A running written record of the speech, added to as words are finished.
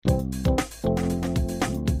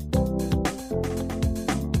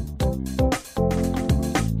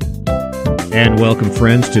And welcome,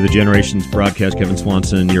 friends, to the Generations broadcast. Kevin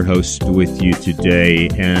Swanson, your host, with you today.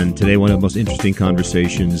 And today, one of the most interesting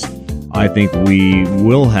conversations I think we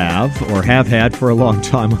will have, or have had for a long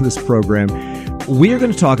time on this program. We are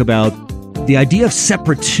going to talk about the idea of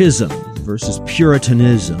separatism versus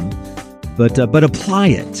Puritanism, but apply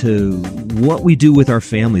it to what we do with our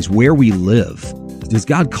families, where we live. Does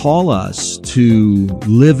God call us to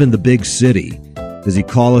live in the big city? Does He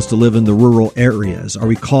call us to live in the rural areas? Are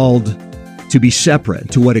we called to be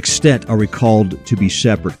separate? To what extent are we called to be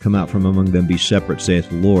separate? Come out from among them, be separate, saith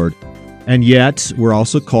the Lord. And yet, we're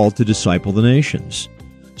also called to disciple the nations.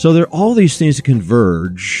 So there are all these things that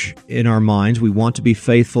converge in our minds. We want to be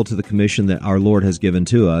faithful to the commission that our Lord has given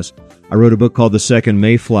to us. I wrote a book called The Second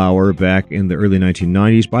Mayflower back in the early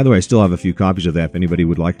 1990s. By the way, I still have a few copies of that if anybody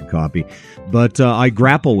would like a copy. But I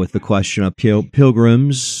grapple with the question of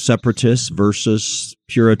pilgrims, separatists versus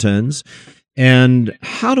Puritans. And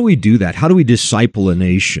how do we do that? How do we disciple a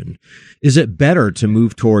nation? Is it better to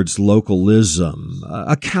move towards localism,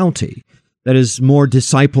 a county that is more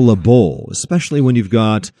discipleable, especially when you've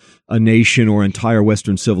got a nation or entire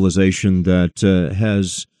Western civilization that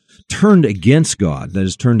has turned against God, that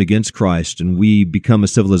has turned against Christ, and we become a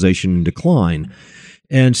civilization in decline?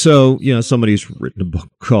 And so, somebody's written a book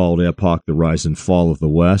called Epoch, the Rise and Fall of the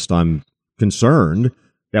West. I'm concerned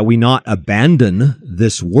that we not abandon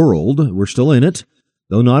this world. We're still in it,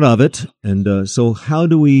 though not of it. And so how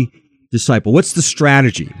do we disciple? What's the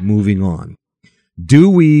strategy moving on? Do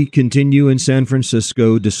we continue in San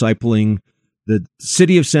Francisco discipling the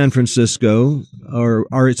city of San Francisco,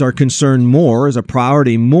 or is our concern more, is our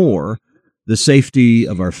priority more, the safety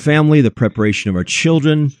of our family, the preparation of our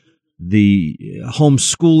children, the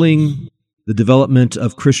homeschooling, the development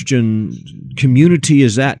of Christian community?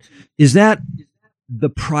 Is that the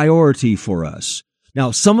priority for us?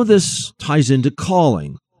 Now, some of this ties into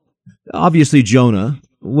calling. Obviously, Jonah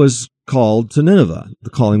was called to Nineveh. The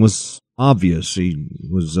calling was obvious. He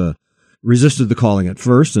was resisted the calling at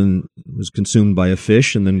first and was consumed by a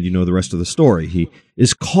fish, and then the rest of the story. He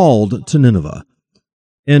is called to Nineveh.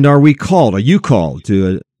 And are we called? Are you called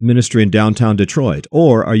to a ministry in downtown Detroit?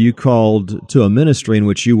 Or are you called to a ministry in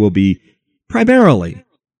which you will be primarily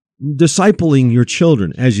discipling your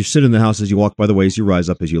children as you sit in the house, as you walk by the way, as you rise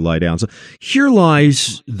up, as you lie down? So here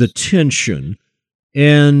lies the tension,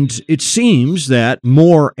 and it seems that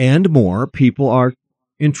more and more people are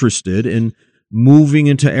interested in moving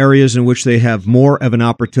into areas in which they have more of an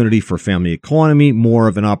opportunity for family economy, more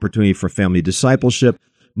of an opportunity for family discipleship,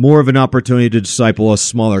 more of an opportunity to disciple a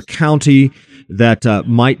smaller county that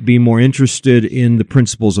might be more interested in the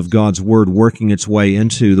principles of God's Word working its way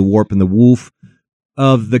into the warp and the woof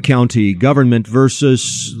of the county government,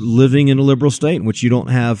 versus living in a liberal state in which you don't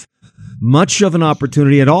have much of an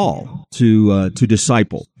opportunity at all to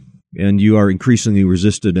disciple, and you are increasingly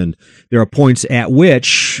resisted. And there are points at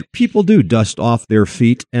which people do dust off their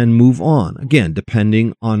feet and move on, again,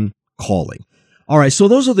 depending on calling. All right, so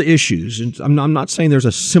those are the issues. And I'm not saying there's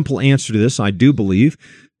a simple answer to this. I do believe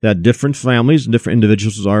that different families and different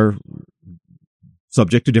individuals are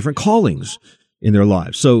subject to different callings in their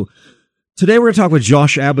lives. So today we're going to talk with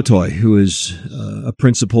Josh Abatoy, who is a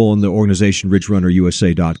principal in the organization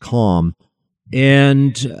RidgeRunnerUSA.com.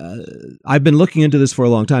 And I've been looking into this for a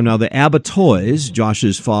long time now. The Abatoys,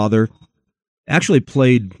 Josh's father, actually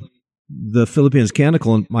played the Philippines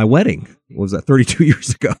Canticle in my wedding. What was that, 32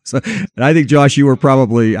 years ago? So, and I think, Josh, you were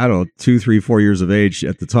probably, 2, 3, 4 years of age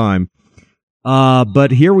at the time.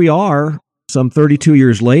 But here we are, some 32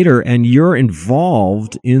 years later, and you're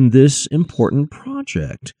involved in this important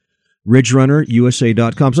project,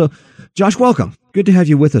 RidgeRunnerUSA.com. So, Josh, welcome. Good to have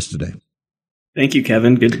you with us today. Thank you,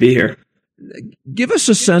 Kevin. Good to be here. Give us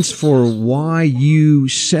a sense for why you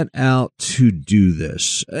set out to do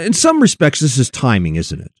this. In some respects, this is timing,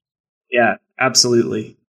 isn't it? Yeah,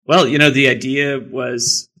 absolutely. Well, the idea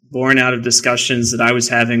was born out of discussions that I was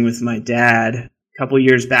having with my dad a couple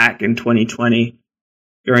years back in 2020.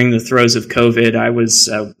 During the throes of COVID, I was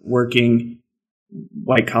working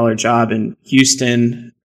white-collar job in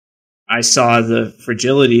Houston. I saw the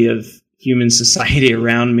fragility of human society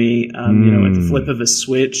around me. At the flip of a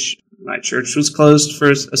switch, my church was closed for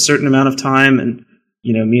a certain amount of time, and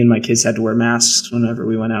me and my kids had to wear masks whenever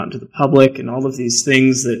we went out into the public, and all of these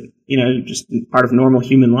things that just part of normal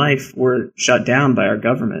human life were shut down by our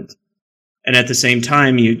government. And at the same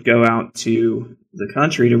time, you'd go out to the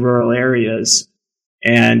country, to rural areas,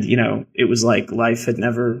 and it was like life had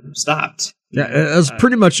never stopped. Yeah, it was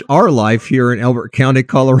pretty much our life here in Elbert County,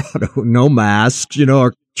 Colorado. No masks,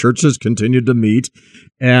 our churches continued to meet,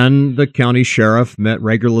 and the county sheriff met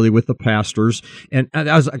regularly with the pastors. And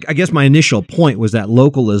I guess my initial point was that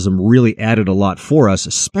localism really added a lot for us,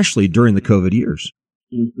 especially during the COVID years.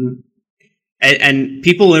 Mm-hmm. And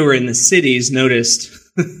people who were in the cities noticed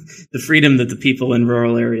the freedom that the people in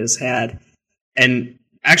rural areas had. And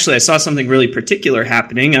actually, I saw something really particular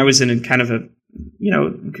happening. I was in a kind of a,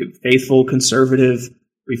 faithful, conservative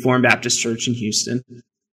Reformed Baptist church in Houston.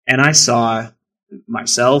 And I saw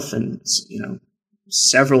myself and,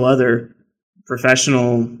 several other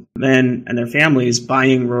professional men and their families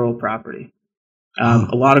buying rural property.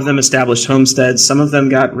 A lot of them established homesteads. Some of them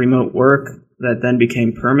got remote work that then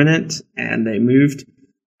became permanent, and they moved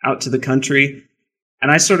out to the country.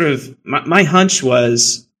 And I my hunch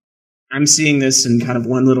was, I'm seeing this in kind of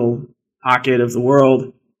one little pocket of the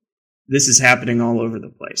world. This is happening all over the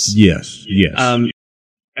place. Yes.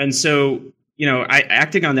 And so,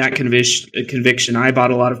 acting on that conviction, I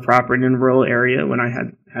bought a lot of property in a rural area when I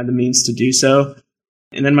had the means to do so.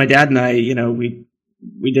 And then my dad and I,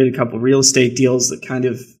 we did a couple real estate deals that kind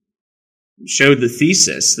of showed the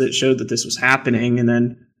thesis that showed that this was happening. And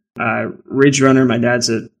then Ridge Runner, my dad's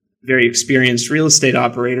a very experienced real estate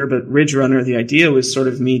operator, but Ridge Runner, the idea was sort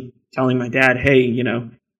of me telling my dad, hey,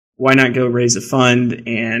 why not go raise a fund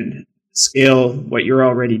and scale what you're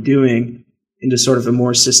already doing into sort of a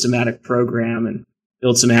more systematic program and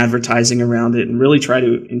build some advertising around it and really try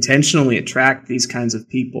to intentionally attract these kinds of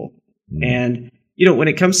people. Mm. And, when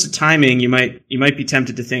it comes to timing, you might be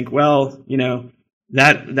tempted to think, well,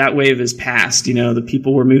 that wave is past. The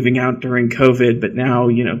people were moving out during COVID, but now,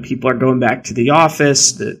 people are going back to the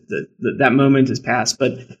office. That moment is past.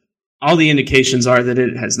 But all the indications are that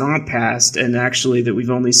it has not passed, and actually that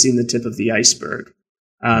we've only seen the tip of the iceberg.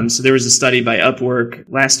 So there was a study by Upwork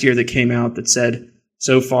last year that came out that said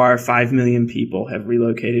so far 5 million people have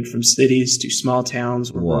relocated from cities to small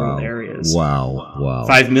towns or rural areas. Wow.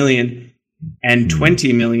 5 million, and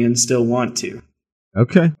 20 million still want to.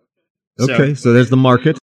 Okay. So there's the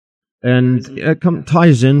market. And it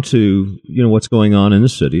ties into, what's going on in the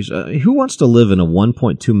cities. Who wants to live in a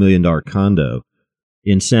 $1.2 million condo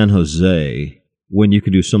in San Jose when you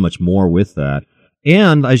could do so much more with that?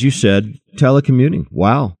 And, as you said, telecommuting.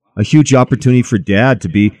 Wow. A huge opportunity for dad to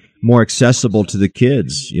be more accessible to the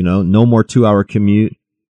kids, no more 2-hour commute.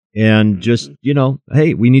 And just,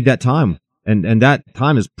 hey, we need that time. And that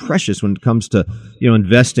time is precious when it comes to,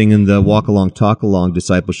 investing in the walk along, talk along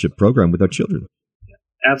discipleship program with our children.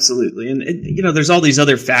 Absolutely. And, there's all these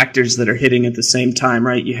other factors that are hitting at the same time,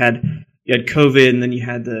 right? You had COVID, and then you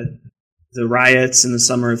had the riots in the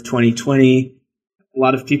summer of 2020. A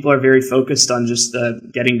lot of people are very focused on just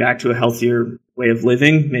getting back to a healthier way of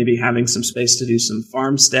living, maybe having some space to do some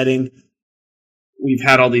farmsteading. We've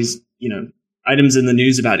had all these, items in the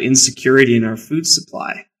news about insecurity in our food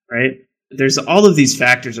supply, right? There's all of these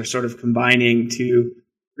factors are sort of combining to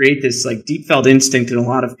create this deep felt instinct in a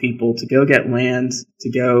lot of people to go get land, to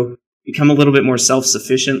go become a little bit more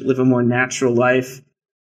self-sufficient, live a more natural life,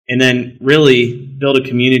 and then really build a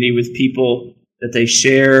community with people that they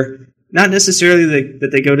share. Not necessarily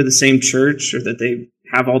that they go to the same church or that they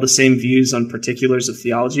have all the same views on particulars of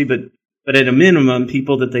theology, but at a minimum,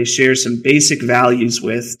 people that they share some basic values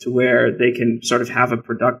with, to where they can sort of have a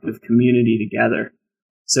productive community together.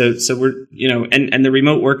 So we're, and the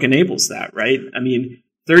remote work enables that, right? I mean,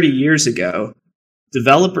 30 years ago,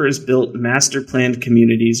 developers built master planned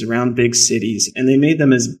communities around big cities, and they made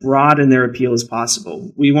them as broad in their appeal as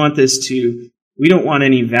possible. We don't want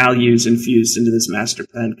any values infused into this master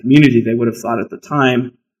planned community, they would have thought at the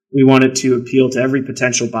time. We want it to appeal to every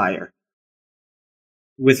potential buyer.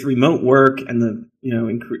 With remote work and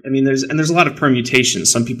there's a lot of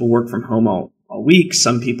permutations. Some people work from home all week.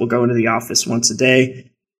 Some people go into the office once a day.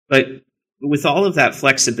 But with all of that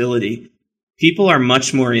flexibility, people are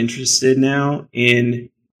much more interested now in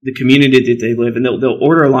the community that they live in. They'll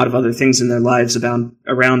order a lot of other things in their lives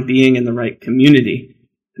around being in the right community.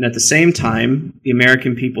 And at the same time, the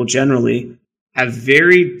American people generally have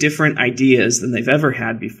very different ideas than they've ever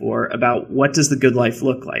had before about what does the good life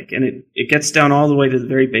look like. And it gets down all the way to the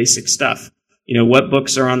very basic stuff. What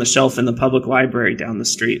books are on the shelf in the public library down the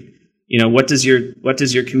street? What does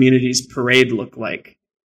your community's parade look like?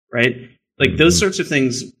 Right? Those sorts of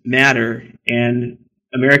things matter, and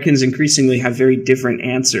Americans increasingly have very different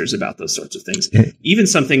answers about those sorts of things. Even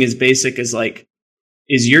something as basic as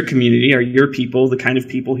is your community, are your people the kind of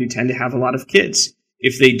people who tend to have a lot of kids?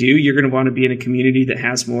 If they do, you're going to want to be in a community that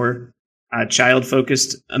has more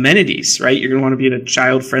child-focused amenities, right? You're going to want to be in a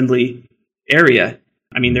child-friendly area.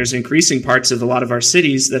 I mean, there's increasing parts of a lot of our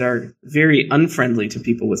cities that are very unfriendly to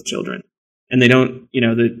people with children. and they don't,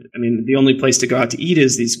 the only place to go out to eat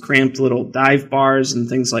is these cramped little dive bars and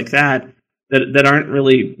things like that aren't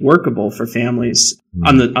really workable for families.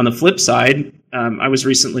 Mm. On the flip side, I was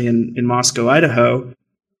recently in Moscow, Idaho,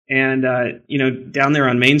 and down there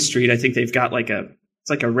on Main Street, I think they've got it's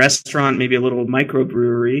like a restaurant, maybe a little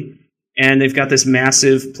microbrewery, and they've got this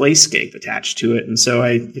massive playscape attached to it. And so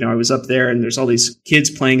I was up there, and there's all these kids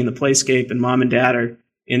playing in the playscape, and mom and dad are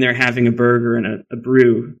in there having a burger and a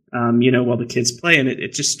brew, while the kids play. And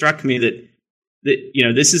it just struck me that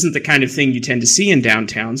this isn't the kind of thing you tend to see in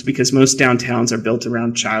downtowns, because most downtowns are built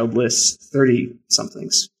around childless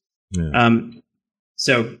 30-somethings. Yeah.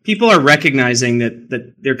 So people are recognizing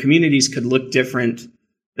that their communities could look different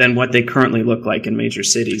than what they currently look like in major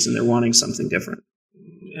cities, and they're wanting something different.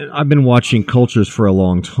 I've been watching cultures for a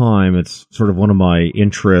long time. It's sort of one of my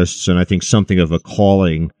interests, and I think something of a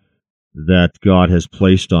calling that God has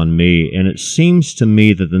placed on me. And it seems to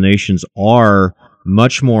me that the nations are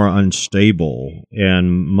much more unstable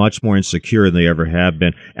and much more insecure than they ever have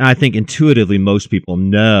been. And I think intuitively most people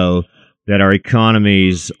know that our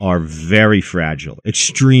economies are very fragile,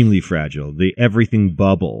 extremely fragile. The everything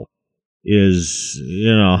bubble is,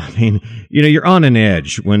 you're on an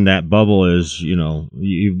edge when that bubble is,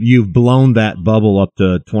 you've blown that bubble up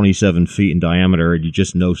to 27 feet in diameter, and you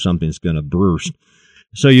just know something's going to burst.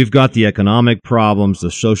 So you've got the economic problems,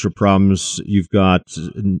 the social problems, you've got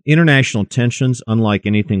international tensions, unlike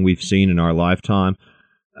anything we've seen in our lifetime.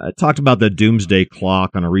 I talked about the doomsday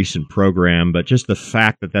clock on a recent program, but just the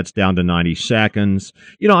fact that that's down to 90 seconds,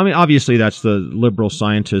 obviously that's the liberal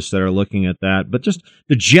scientists that are looking at that, but just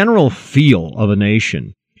the general feel of a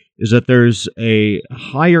nation is that there's a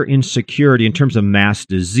higher insecurity in terms of mass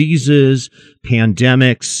diseases,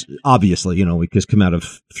 pandemics. Obviously, we just come out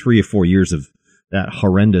of 3 or 4 years of that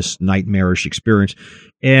horrendous, nightmarish experience.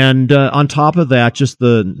 And on top of that, just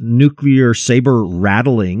the nuclear saber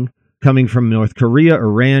rattling coming from North Korea,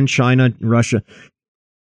 Iran, China, Russia.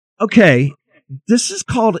 Okay, this is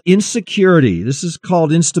called insecurity. This is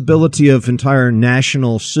called instability of entire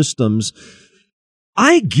national systems.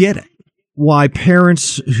 I get it. Why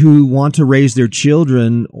parents who want to raise their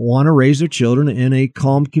children in a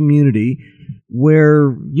calm community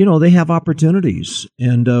where, they have opportunities,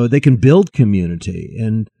 and they can build community,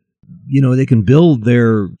 and, they can build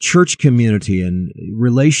their church community and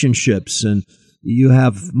relationships, and you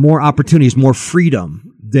have more opportunities, more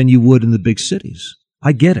freedom than you would in the big cities.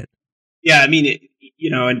 I get it. Yeah,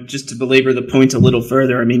 and just to belabor the point a little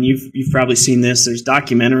further, you've probably seen this. There's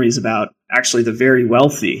documentaries about actually the very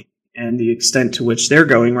wealthy and the extent to which they're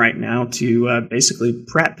going right now to basically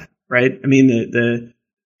prep, right? The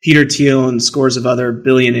Peter Thiel and scores of other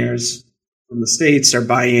billionaires from the States are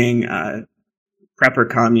buying prepper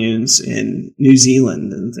communes in New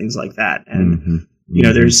Zealand and things like that. And,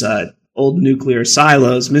 there's old nuclear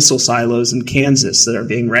silos, missile silos in Kansas that are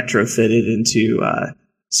being retrofitted into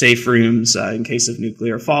safe rooms in case of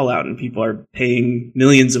nuclear fallout. And people are paying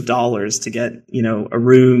millions of dollars to get, a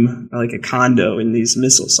room, like a condo in these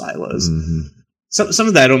missile silos. Mm-hmm. Some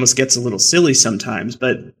of that almost gets a little silly sometimes,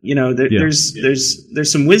 but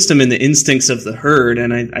there's some wisdom in the instincts of the herd,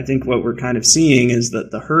 and I think what we're kind of seeing is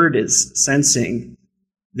that the herd is sensing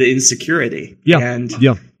the insecurity.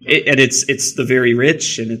 It's the very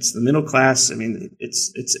rich, and it's the middle class.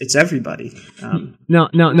 It's everybody. Now,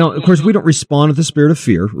 of course, we don't respond to the spirit of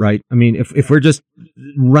fear, right? If we're just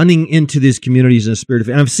running into these communities in a spirit of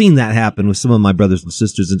fear, and I've seen that happen with some of my brothers and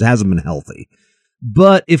sisters, it hasn't been healthy.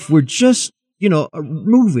 But if we're just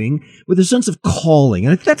moving with a sense of calling.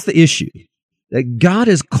 And I think that's the issue, that God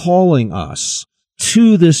is calling us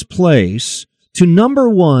to this place to, number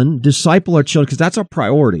one, disciple our children, because that's our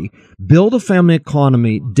priority, build a family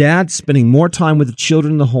economy, dad spending more time with the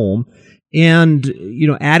children in the home, and,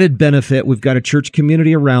 added benefit, we've got a church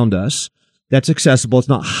community around us that's accessible. It's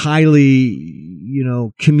not highly,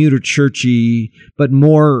 commuter churchy, but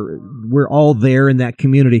more, we're all there in that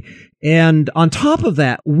community. And on top of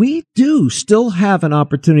that, we do still have an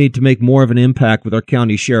opportunity to make more of an impact with our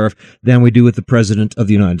county sheriff than we do with the president of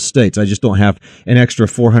the United States. I just don't have an extra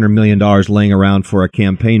 $400 million laying around for a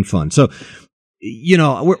campaign fund. So,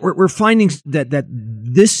 we're finding that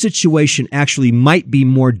this situation actually might be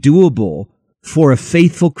more doable for a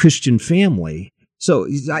faithful Christian family. So,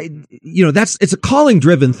 it's a calling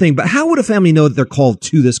driven thing, but how would a family know that they're called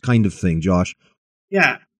to this kind of thing, Josh?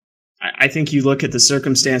 Yeah. I think you look at the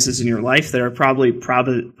circumstances in your life that are probably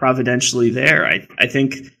providentially there. I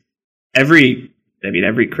think every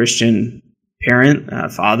Christian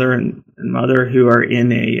parent, father and mother who are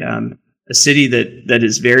in a city that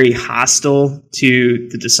is very hostile to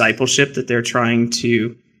the discipleship that they're trying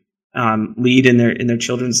to lead in their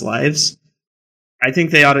children's lives, I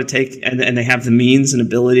think they ought to take, and they have the means and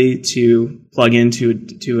ability to plug into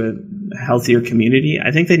a healthier community.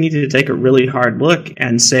 I think they need to take a really hard look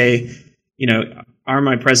and say, are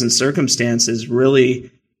my present circumstances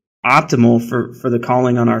really optimal for the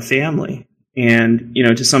calling on our family? And,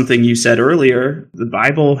 to something you said earlier, the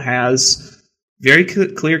Bible has very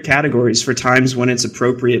clear categories for times when it's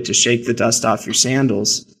appropriate to shake the dust off your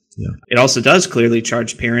sandals. Yeah. It also does clearly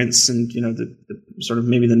charge parents, and the sort of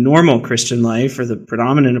maybe the normal Christian life, or the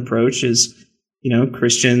predominant approach is,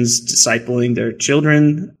 Christians discipling their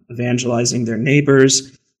children, evangelizing their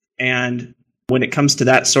neighbors. And when it comes to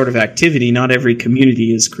that sort of activity, not every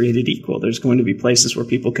community is created equal. There's going to be places where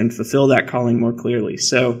people can fulfill that calling more clearly.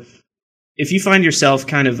 So if you find yourself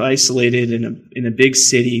kind of isolated in a big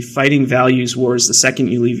city, fighting values wars the second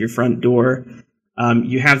you leave your front door,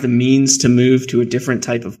 you have the means to move to a different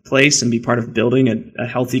type of place and be part of building a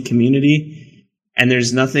healthy community. And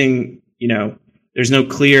there's nothing, there's no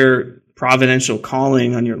clear providential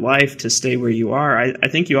calling on your life to stay where you are. I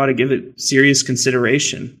think you ought to give it serious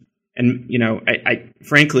consideration. And, I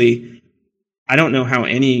frankly, I don't know how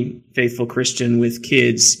any faithful Christian with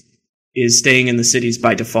kids is staying in the cities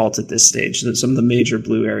by default at this stage. Some of the major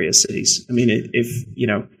blue area cities. I mean,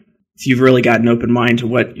 if you've really got an open mind to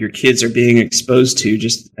what your kids are being exposed to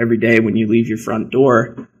just every day when you leave your front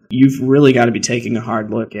door, you've really got to be taking a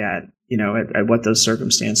hard look at what those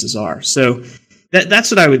circumstances are. So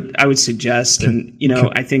that's what I would suggest. And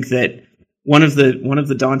I think that one of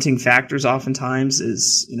the daunting factors oftentimes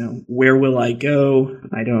is where will I go?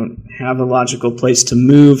 I don't have a logical place to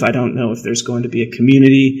move. I don't know if there's going to be a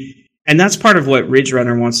community. And that's part of what Ridge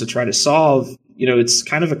Runner wants to try to solve. It's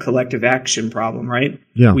kind of a collective action problem, right?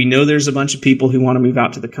 Yeah. We know there's a bunch of people who want to move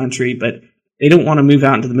out to the country, but they don't want to move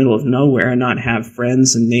out into the middle of nowhere and not have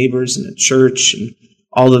friends and neighbors and a church and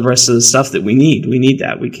all the rest of the stuff that we need. We need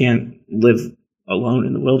that. We can't live alone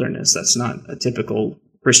in the wilderness. That's not a typical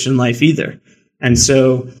Christian life either. And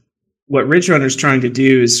so what Ridge Runner is trying to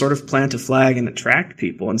do is sort of plant a flag and attract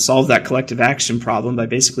people and solve that collective action problem by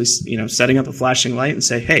basically, setting up a flashing light and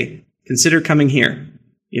say, hey, consider coming here,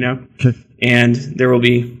 okay. And there will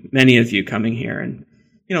be many of you coming here. And,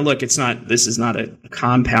 look, this is not a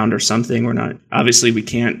compound or something. Obviously we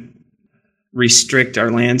can't restrict our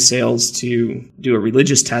land sales to do a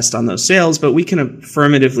religious test on those sales, but we can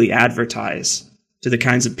affirmatively advertise to the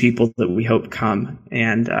kinds of people that we hope come.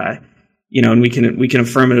 And, and we can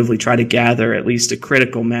affirmatively try to gather at least a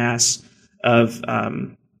critical mass of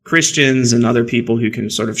Christians and other people who can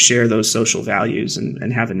sort of share those social values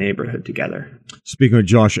and have a neighborhood together. Speaking with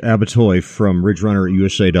Josh Abatoy from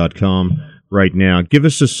RidgeRunnerUSA.com right now, give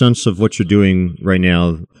us a sense of what you're doing right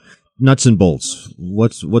now, nuts and bolts.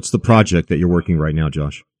 What's the project that you're working right now,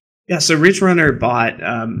 Josh? Yeah, so Ridge Runner bought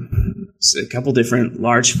a couple different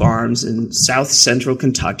large farms in south central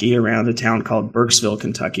Kentucky around a town called Burkesville,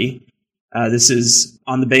 Kentucky. This is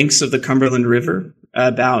on the banks of the Cumberland River,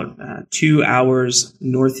 about 2 hours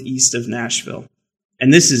northeast of Nashville.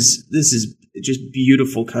 And this is just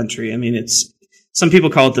beautiful country. I mean, some people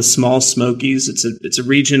call it the Small Smokies. It's a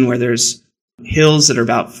region where there's hills that are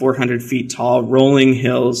about 400 feet tall, rolling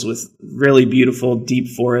hills with really beautiful deep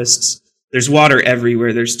forests. There's water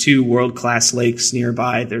everywhere. There's 2 world-class lakes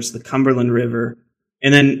nearby. There's the Cumberland River.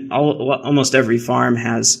 And then almost every farm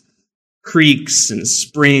has creeks and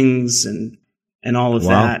springs and all of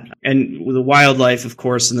that. And the wildlife, of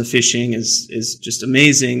course, and the fishing is just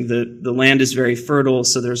amazing. The land is very fertile,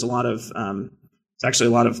 so there's a lot of it's actually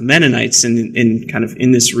a lot of Mennonites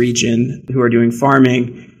in this region who are doing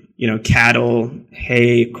farming, cattle,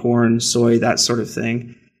 hay, corn, soy, that sort of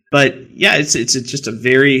thing. But yeah, it's just a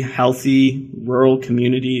very healthy rural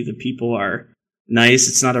community. The people are nice.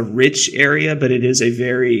 It's not a rich area, but it is a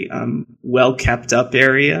very well kept up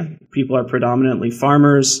area. People are predominantly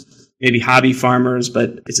farmers, maybe hobby farmers,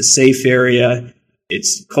 but it's a safe area.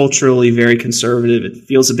 It's culturally very conservative. It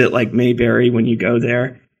feels a bit like Mayberry when you go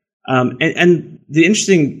there. And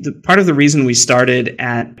the part of the reason we started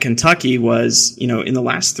at Kentucky was, in the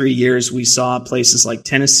last 3 years, we saw places like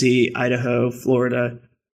Tennessee, Idaho, Florida,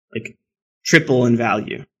 like triple in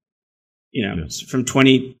value, from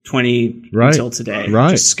 2020 until today,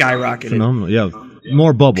 just skyrocketed. Phenomenal. Yeah.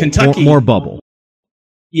 More bubble. Kentucky, more bubble.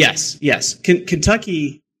 Yes.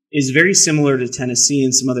 Kentucky is very similar to Tennessee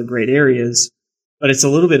and some other great areas, but it's a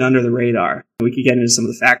little bit under the radar. We could get into some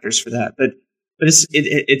of the factors for that, but it's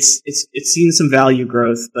seen some value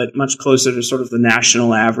growth, but much closer to sort of the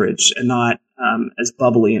national average and not as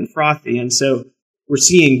bubbly and frothy. And so we're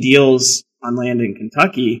seeing deals on land in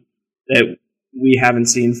Kentucky that we haven't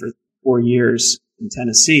seen for 4 years in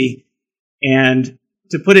Tennessee. And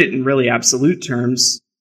to put it in really absolute terms,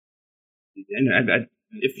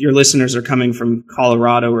 if your listeners are coming from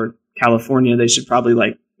Colorado or California, they should probably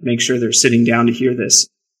make sure they're sitting down to hear this.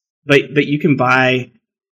 But you can buy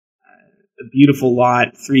a beautiful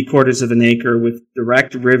lot, 3/4 of an acre with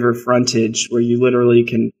direct river frontage where you literally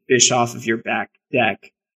can fish off of your back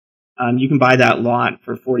deck. You can buy that lot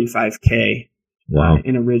for $45K. Wow.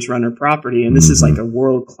 In a Ridge Runner property. And this is like a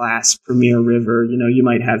world-class premier river. You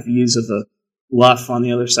might have views of a bluff on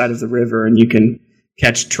the other side of the river, and you can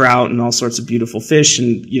catch trout and all sorts of beautiful fish.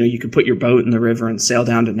 And, you can put your boat in the river and sail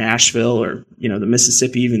down to Nashville or, the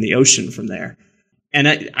Mississippi, even the ocean from there. And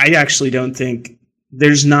I actually don't think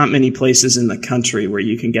there's not many places in the country where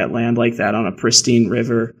you can get land like that on a pristine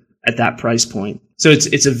river at that price point. So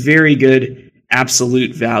it's a very good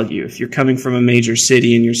absolute value. If you're coming from a major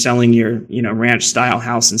city and you're selling your, ranch style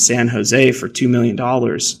house in San Jose for $2 million,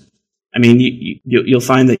 I mean, you'll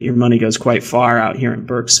find that your money goes quite far out here in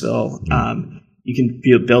Burkesville. You can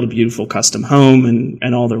build a beautiful custom home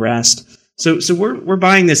and all the rest. So we're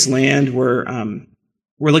buying this land. We're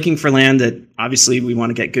looking for land that obviously we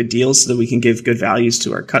want to get good deals so that we can give good values to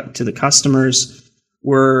the customers.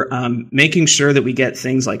 We're making sure that we get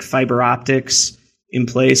things like fiber optics in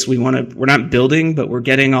place. We're not building, but we're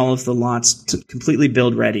getting all of the lots to completely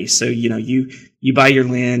build ready. So, you buy your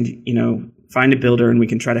land, find a builder, and we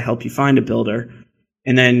can try to help you find a builder.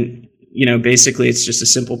 And then, basically it's just a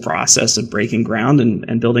simple process of breaking ground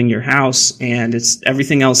and building your house, and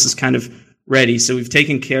everything else is kind of ready. So we've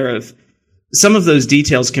taken care of some of those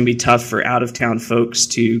details. Can be tough for out of town folks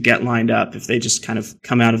to get lined up if they just kind of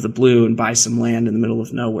come out of the blue and buy some land in the middle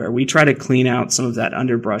of nowhere. We try to clean out some of that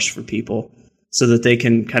underbrush for people, so that they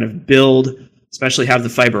can kind of build, especially have the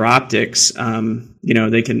fiber optics.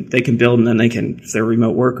 They can build, and then they can, if they're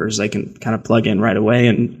remote workers, they can kind of plug in right away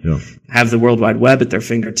and have the World Wide Web at their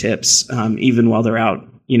fingertips, even while they're out,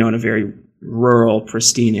 in a very rural,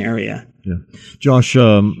 pristine area. Yeah, Josh,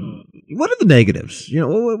 what are the negatives?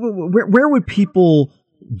 Where would people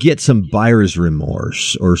get some buyer's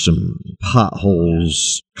remorse or some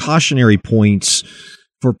potholes, cautionary points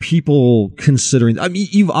for people considering? I mean,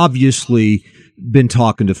 you've obviously been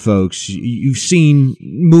talking to folks. You've seen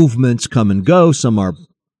movements come and go. Some are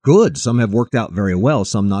good. Some have worked out very well.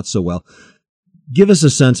 Some not so well. Give us a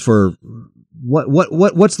sense for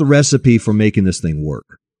what's the recipe for making this thing work?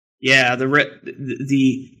 Yeah,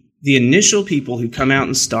 the initial people who come out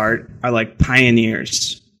and start are like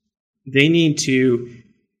pioneers. They need to.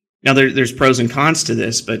 Now there's pros and cons to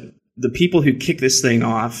this, but the people who kick this thing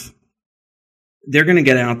off, they're going to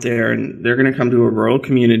get out there and they're going to come to a rural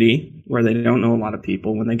community where they don't know a lot of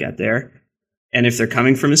people when they get there. And if they're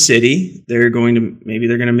coming from a city, they're going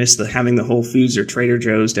to miss having the Whole Foods or Trader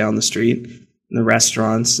Joe's down the street and the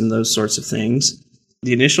restaurants and those sorts of things.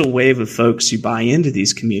 The initial wave of folks who buy into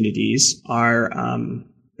these communities are,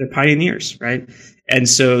 they're pioneers, right? And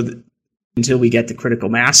so until we get the critical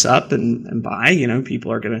mass up and buy,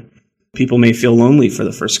 people may feel lonely for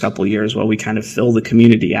the first couple of years while we kind of fill the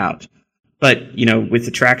community out. But, with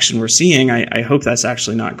the traction we're seeing, I hope that's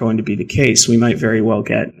actually not going to be the case. We might very well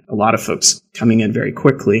get a lot of folks coming in very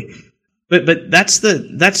quickly. But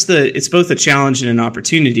it's both a challenge and an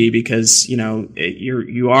opportunity because,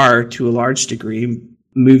 you are to a large degree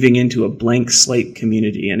moving into a blank slate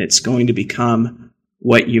community, and it's going to become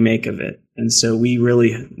what you make of it. And so we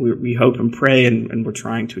hope and pray, and we're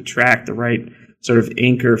trying to attract the right sort of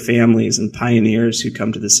anchor families and pioneers who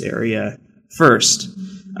come to this area first.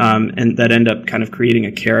 And that end up kind of creating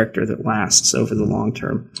a character that lasts over the long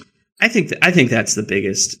term. I think that's the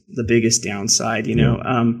biggest downside.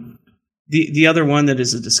 The other one that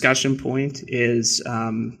is a discussion point is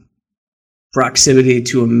proximity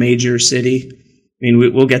to a major city. I mean,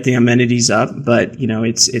 we'll get the amenities up, but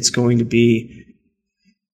it's going to be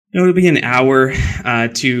it'll be an hour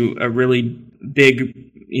to a really big.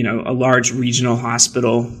 A large regional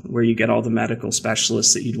hospital where you get all the medical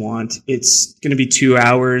specialists that you'd want. It's going to be 2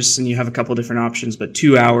 hours, and you have a couple different options, but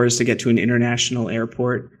 2 hours to get to an international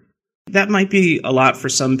airport. That might be a lot for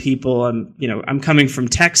some people. I'm coming from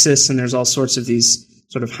Texas, and there's all sorts of these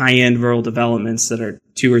sort of high-end rural developments that are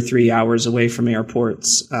 2 or 3 hours away from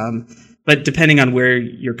airports. But depending on where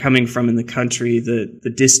you're coming from in the country,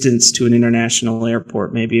 the distance to an international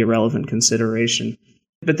airport may be a relevant consideration.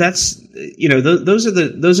 But that's, those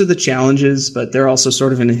are the challenges, but they're also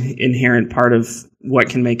sort of an inherent part of what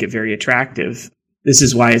can make it very attractive. This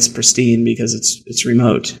is why it's pristine, because it's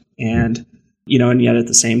remote. And, and yet at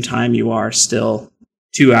the same time, you are still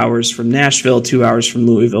 2 hours from Nashville, 2 hours from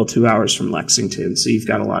Louisville, 2 hours from Lexington. So you've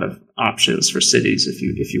got a lot of options for cities if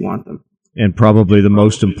you want them. And probably the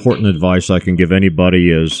most important advice I can give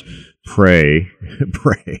anybody is pray.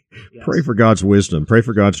 Yes. Pray for God's wisdom. Pray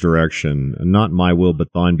for God's direction. Not my will,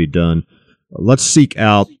 but thine be done. Let's seek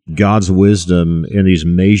out God's wisdom in these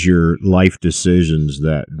major life decisions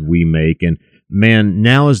that we make. And man,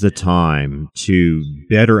 now is the time to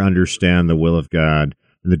better understand the will of God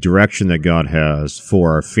and the direction that God has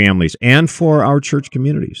for our families and for our church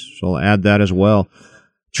communities. So I'll add that as well.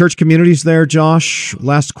 Church communities there, Josh.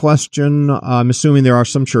 Last question. I'm assuming there are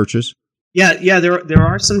some churches. Yeah. There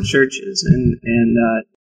are some churches, and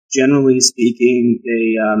generally speaking,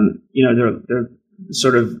 they're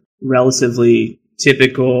sort of relatively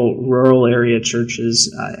typical rural area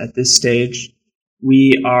churches at this stage.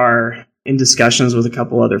 We are in discussions with a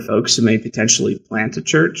couple other folks who may potentially plant a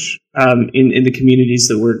church in the communities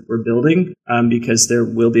that we're building, because there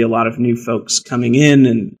will be a lot of new folks coming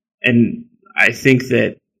in, and I think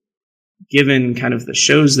that given kind of the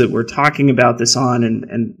shows that we're talking about this on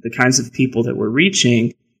and the kinds of people that we're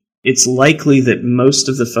reaching, it's likely that most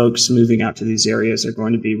of the folks moving out to these areas are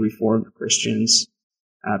going to be Reformed Christians,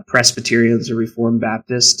 Presbyterians, or Reformed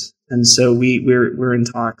Baptist, and so we're in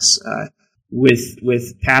talks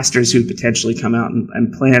with pastors who potentially come out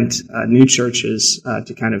and plant new churches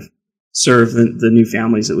to kind of serve the new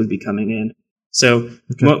families that would be coming in. So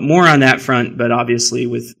more on that front, but obviously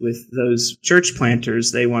with those church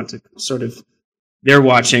planters, they want to they're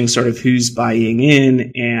watching sort of who's buying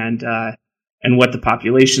in and what the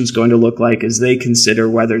population's going to look like as they consider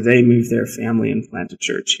whether they move their family and plant a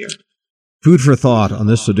church here. Food for thought on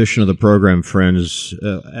this edition of the program, friends.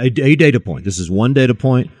 A data point. This is one data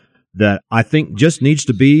point that I think just needs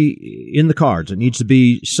to be in the cards. It needs to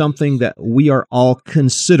be something that we are all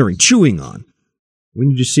considering, chewing on. We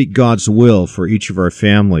need to seek God's will for each of our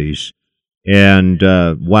families. And,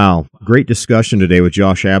 wow, great discussion today with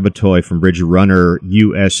Josh Abatoy from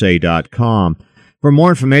RidgeRunnerUSA.com. For more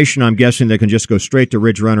information, I'm guessing they can just go straight to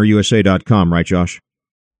RidgeRunnerUSA.com, right, Josh?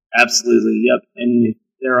 Absolutely, yep. And if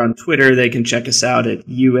they're on Twitter, they can check us out at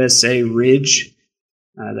USA Ridge.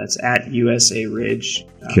 That's at USA Ridge.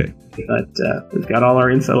 Okay. But we've got all our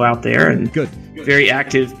info out there, and good. Very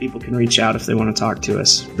active. People can reach out if they want to talk to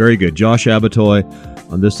us. Very good. Josh Abatoy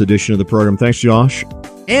on this edition of the program. Thanks, Josh.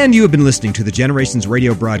 And you have been listening to the Generations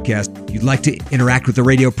radio broadcast. If you'd like to interact with the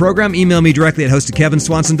radio program, email me directly at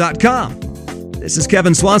host@kevinswanson.com. This is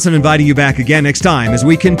Kevin Swanson inviting you back again next time as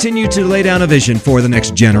we continue to lay down a vision for the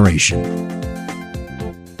next generation.